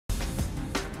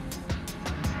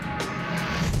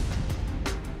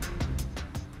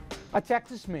A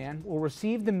Texas man will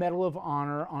receive the Medal of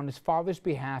Honor on his father's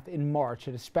behalf in March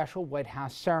at a special White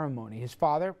House ceremony. His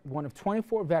father, one of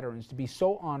 24 veterans to be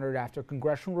so honored after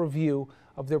congressional review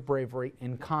of their bravery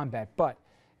in combat. But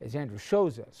as Andrew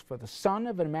shows us, for the son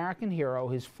of an American hero,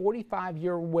 his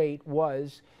 45-year wait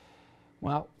was,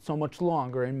 well, so much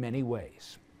longer in many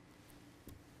ways.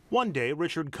 One day,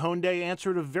 Richard Conde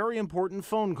answered a very important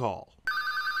phone call.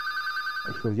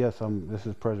 He goes, yes, this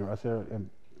is President. I said,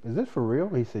 is this for real?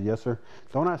 He said, yes, sir.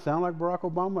 Don't I sound like Barack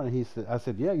Obama? And I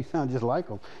said, yeah, you sound just like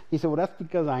him. He said, well, that's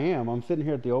because I am. I'm sitting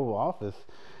here at the Oval Office,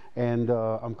 and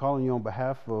I'm calling you on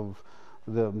behalf of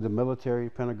the military,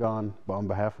 Pentagon, on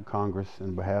behalf of Congress, and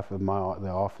on behalf of the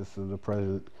office of the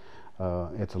President.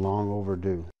 It's long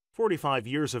overdue. 45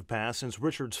 years have passed since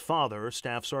Richard's father,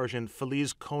 Staff Sergeant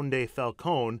Feliz Conde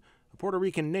Falcone, a Puerto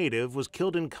Rican native, was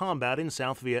killed in combat in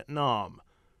South Vietnam.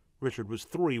 Richard was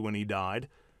 3 when he died.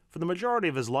 For the majority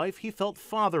of his life, he felt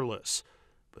fatherless.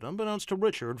 But unbeknownst to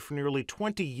Richard, for nearly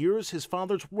 20 years, his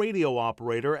father's radio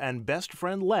operator and best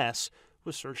friend Les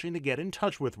was searching to get in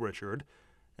touch with Richard.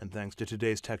 And thanks to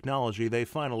today's technology, they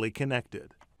finally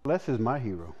connected. Les is my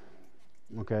hero,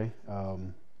 okay?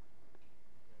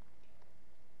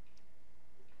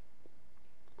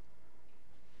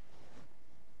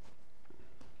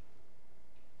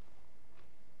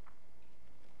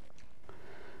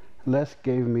 Les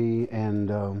gave me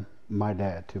and my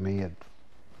dad to me at,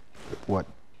 what,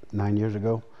 9 years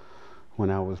ago, when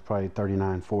I was probably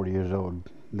 39, 40 years old.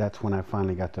 That's when I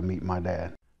finally got to meet my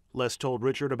dad. Les told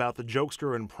Richard about the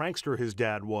jokester and prankster his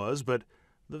dad was, but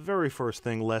the very first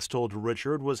thing Les told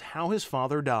Richard was how his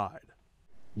father died.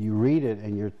 You read it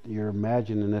and you're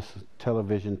imagining this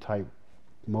television type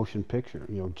motion picture,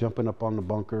 you know, jumping up on the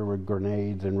bunker with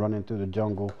grenades and running through the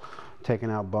jungle,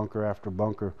 taking out bunker after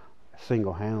bunker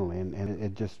single-handedly, and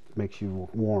it just makes you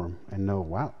warm and know,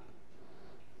 wow,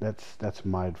 that's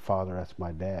my father, that's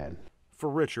my dad. For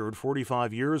Richard,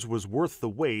 45 years was worth the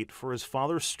wait for his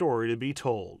father's story to be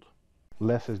told.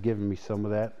 Les has given me some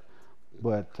of that,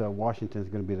 but Washington's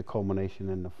going to be the culmination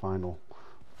and the final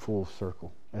full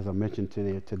circle. As I mentioned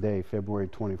today, February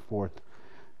 24th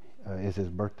is his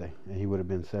birthday, and he would have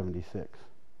been 76.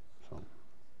 So,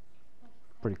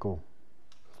 pretty cool.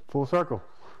 Full circle.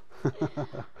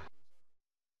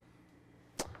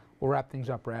 We'll wrap things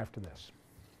up right after this.